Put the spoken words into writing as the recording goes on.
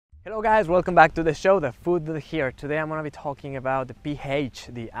Hello guys, welcome back to the show, The Food Here. Today I'm going to be talking about the pH,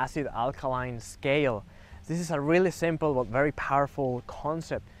 the acid-alkaline scale. This is a really simple but very powerful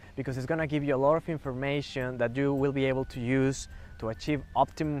concept because it's going to give you a lot of information that you will be able to use to achieve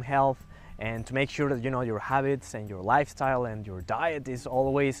optimum health and to make sure that you know your habits and your lifestyle and your diet is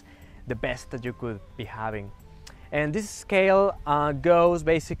always the best that you could be having. And this scale goes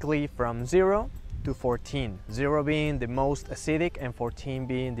basically from 0 to 14, 0 being the most acidic and 14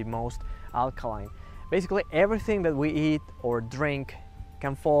 being the most alkaline. Basically everything that we eat or drink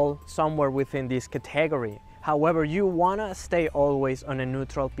can fall somewhere within this category. However, you want to stay always on a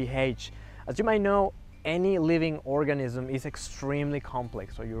neutral pH. As you might know, any living organism is extremely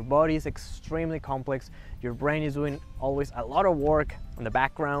complex. So your body is extremely complex. Your brain is doing always a lot of work on the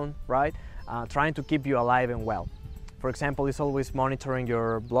background, right? Trying to keep you alive and well. For example, it's always monitoring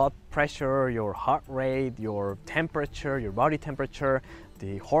your blood pressure, your heart rate, your temperature, your body temperature,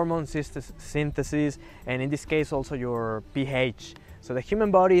 the hormone synthesis, and in this case also your pH. So the human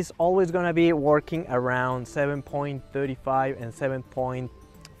body is always going to be working around 7.35 and 7.45.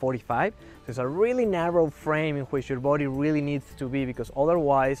 So it's a really narrow frame in which your body really needs to be, because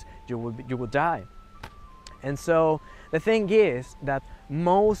otherwise you would die. And so the thing is that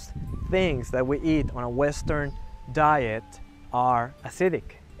most things that we eat on a Western diet are acidic,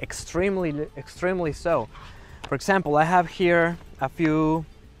 extremely so. For example, I have here a few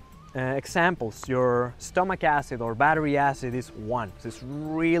examples. Your stomach acid or battery acid is 1, so it's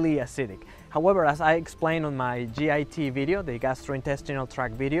really acidic. However, as I explained on my GIT video, the gastrointestinal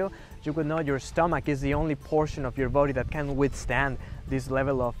tract video, you could know your stomach is the only portion of your body that can withstand this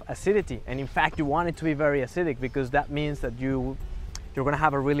level of acidity. And in fact, you want it to be very acidic because that means that you're going to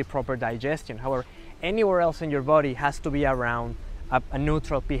have a really proper digestion. However, anywhere else in your body has to be around a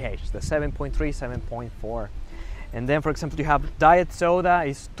neutral pH, the 7.3, 7.4. And then, for example, you have diet soda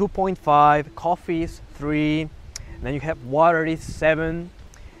is 2.5, coffee is 3, and then you have water is 7,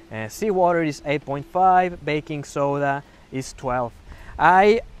 seawater is 8.5, baking soda is 12.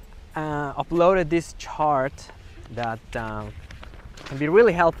 I uploaded this chart that can be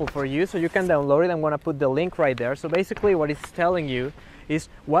really helpful for you, so you can download it. I'm going to put the link right there. So basically what it's telling you is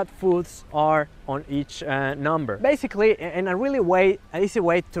what foods are on each number. Basically, and an easy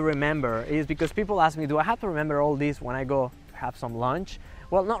way to remember is, because people ask me, do I have to remember all this when I go to have some lunch?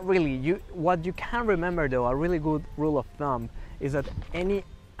 Well, not really. What you can remember though, a really good rule of thumb, is that any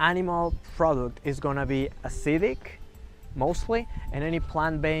animal product is gonna be acidic, mostly, and any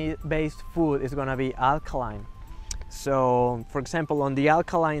plant-based food is gonna be alkaline. So, for example, on the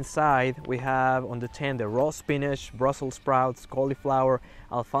alkaline side, we have on the 10 the raw spinach, Brussels sprouts, cauliflower,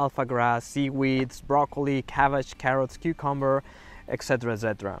 alfalfa grass, seaweeds, broccoli, cabbage, carrots, cucumber, etc.,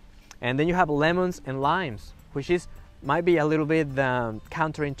 etc. And then you have lemons and limes, which might be a little bit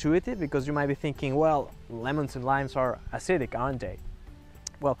counterintuitive, because you might be thinking, well, lemons and limes are acidic, aren't they?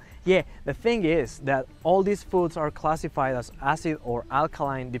 Well, yeah, the thing is that all these foods are classified as acid or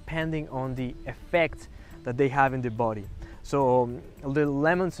alkaline depending on the effect that they have in the body. So the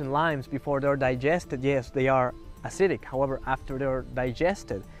lemons and limes, before they're digested, yes, they are acidic. However, after they're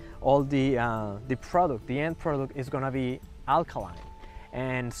digested, all the end product is gonna be alkaline,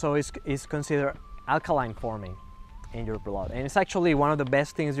 and so it's considered alkaline forming in your blood. And it's actually one of the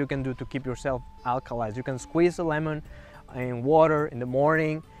best things you can do to keep yourself alkalized. You can squeeze a lemon in water in the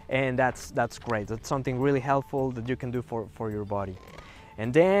morning, and that's great. That's something really helpful that you can do for your body.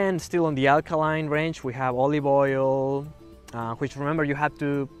 And then, still on the alkaline range, we have olive oil, which, remember, you have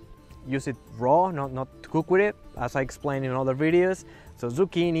to use it raw, not to cook with it, as I explained in other videos. So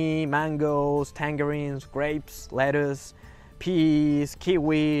zucchini, mangoes, tangerines, grapes, lettuce, peas,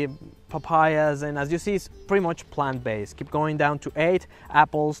 kiwi, papayas, and as you see, it's pretty much plant-based. Keep going down to 8,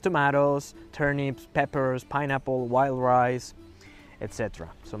 apples, tomatoes, turnips, peppers, pineapple, wild rice, etc.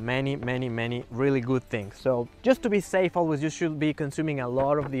 So many really good things. So just to be safe, always you should be consuming a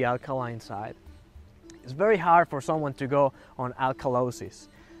lot of the alkaline side. It's very hard for someone to go on alkalosis,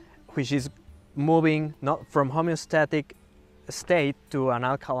 which is moving not from homeostatic state to an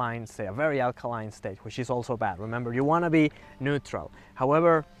alkaline state, a very alkaline state, which is also bad. Remember, you want to be neutral.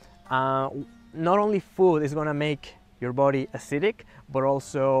 However, not only food is going to make your body acidic, but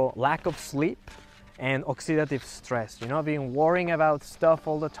also lack of sleep and oxidative stress, being worrying about stuff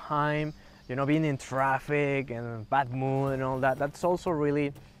all the time, being in traffic and bad mood and all that, that's also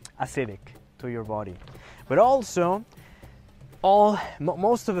really acidic to your body. But also,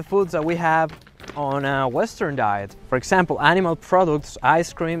 most of the foods that we have on a Western diet, for example, animal products,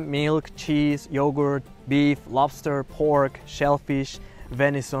 ice cream, milk, cheese, yogurt, beef, lobster, pork, shellfish,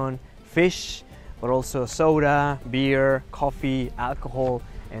 venison, fish, but also soda, beer, coffee, alcohol,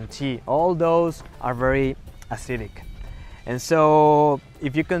 and tea. All those are very acidic. And so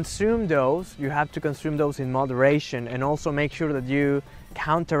if you consume those, you have to consume those in moderation, and also make sure that you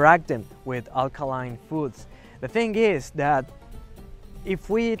counteract them with alkaline foods. The thing is that if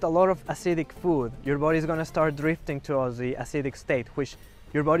we eat a lot of acidic food, your body is going to start drifting towards the acidic state, which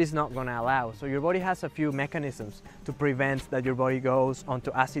your body is not going to allow. So your body has a few mechanisms to prevent that your body goes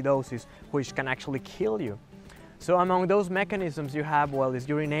onto acidosis, which can actually kill you. So among those mechanisms you have, well, is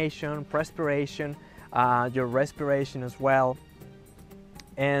urination, perspiration, your respiration as well,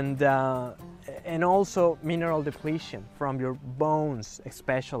 and also mineral depletion from your bones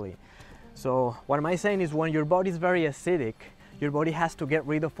especially. So what am I saying is, when your body is very acidic, your body has to get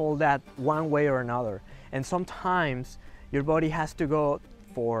rid of all that one way or another. And sometimes your body has to go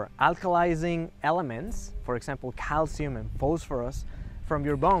for alkalizing elements, for example calcium and phosphorus, from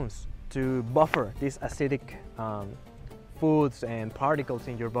your bones to buffer these acidic foods and particles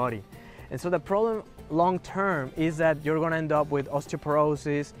in your body. And so the problem long term is that you're going to end up with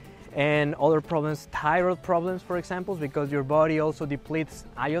osteoporosis and other problems, thyroid problems for example, because your body also depletes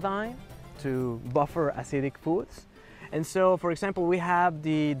iodine to buffer acidic foods. And so, for example, we have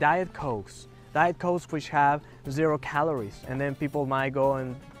the Diet Cokes which have 0 calories, and then people might go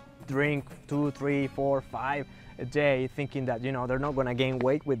and drink 2, 3, 4, 5 a day thinking that, you know, they're not going to gain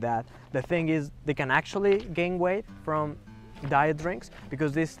weight with that. The thing is, they can actually gain weight from diet drinks,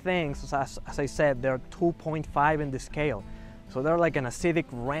 because these things, as I said, they're 2.5 in the scale. So they're like an acidic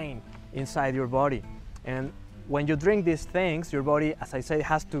rain inside your body. And when you drink these things, your body, as I said,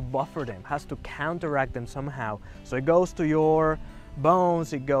 has to buffer them, has to counteract them somehow. So it goes to your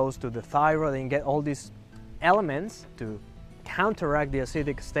bones, it goes to the thyroid, and get all these elements to counteract the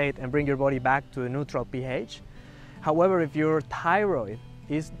acidic state and bring your body back to a neutral pH. However, if your thyroid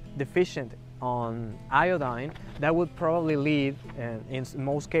is deficient on iodine, that would probably lead, in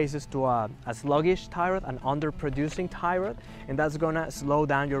most cases, to a sluggish thyroid, an underproducing thyroid, and that's gonna slow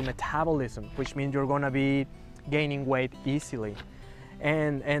down your metabolism, which means you're gonna be gaining weight easily.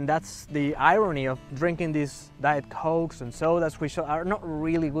 And that's the irony of drinking these Diet Cokes and sodas, which are not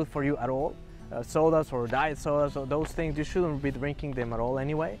really good for you at all. Sodas or diet sodas, or those things, you shouldn't be drinking them at all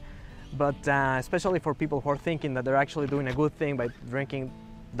anyway. But especially for people who are thinking that they're actually doing a good thing by drinking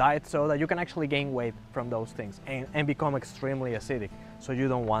diet soda, you can actually gain weight from those things and become extremely acidic. So you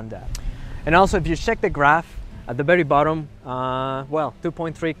don't want that. And also, if you check the graph at the very bottom, well,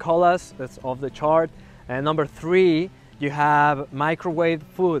 2.3 colas, that's off the chart. And number 3, you have microwave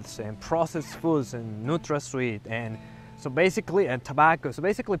foods and processed foods and NutraSweet, and so basically, and tobacco. So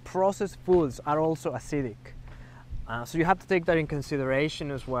basically, processed foods are also acidic. So you have to take that in consideration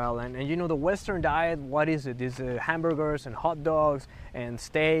as well. And you know, the Western diet, what is it? It's hamburgers and hot dogs and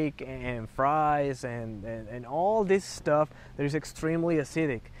steak and fries and all this stuff that is extremely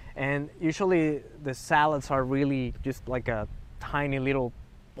acidic. And usually the salads are really just like a tiny little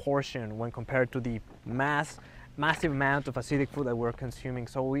portion when compared to the massive amount of acidic food that we're consuming.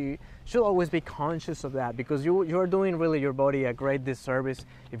 So we should always be conscious of that, because you're doing really your body a great disservice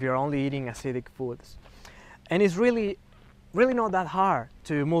if you're only eating acidic foods. And it's really not that hard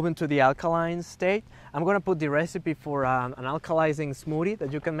to move into the alkaline state. I'm going to put the recipe for an alkalizing smoothie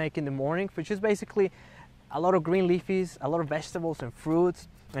that you can make in the morning, which is basically a lot of green leafies, a lot of vegetables and fruits,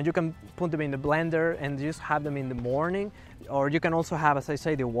 and you can put them in the blender and just have them in the morning. Or you can also have, as I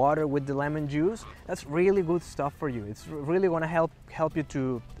say, the water with the lemon juice. That's really good stuff for you. It's really going to help you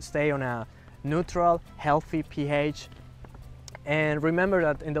to stay on a neutral, healthy pH. And remember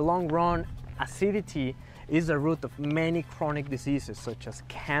that in the long run, acidity is the root of many chronic diseases such as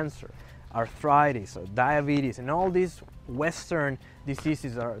cancer, arthritis, or diabetes, and all these Western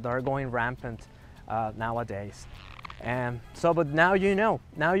diseases that are going rampant nowadays. But now you know,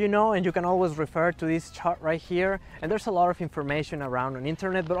 and you can always refer to this chart right here. And there's a lot of information around on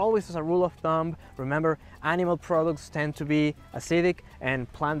internet, but always as a rule of thumb, remember, animal products tend to be acidic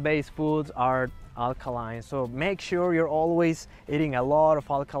and plant-based foods are alkaline. So make sure you're always eating a lot of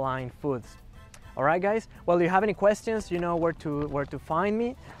alkaline foods. All right, guys. Well, if you have any questions, you know where to find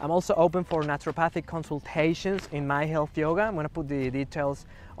me. I'm also open for naturopathic consultations in My Health Yoga. I'm going to put the details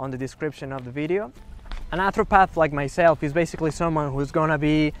on the description of the video. A naturopath like myself is basically someone who's going to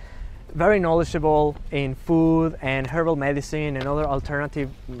be very knowledgeable in food and herbal medicine and other alternative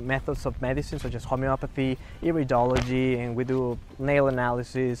methods of medicine, such as homeopathy, iridology, and we do nail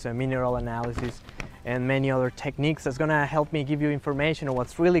analysis and mineral analysis and many other techniques that's going to help me give you information on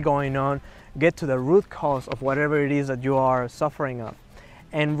what's really going on, get to the root cause of whatever it is that you are suffering of,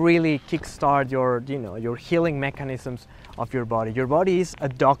 and really kickstart your healing mechanisms of your body. Your body is a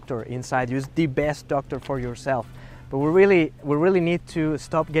doctor inside you. It's the best doctor for yourself. But we really need to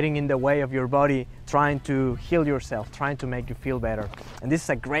stop getting in the way of your body, trying to heal yourself, trying to make you feel better. And this is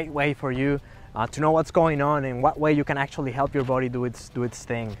a great way for you to know what's going on and what way you can actually help your body do its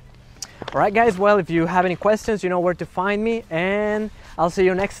thing. All right, guys, well, if you have any questions, you know where to find me, and I'll see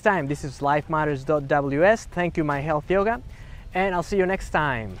you next time. This is lifematters.ws. Thank you, My Health Yoga, and I'll see you next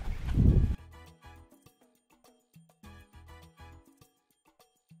time.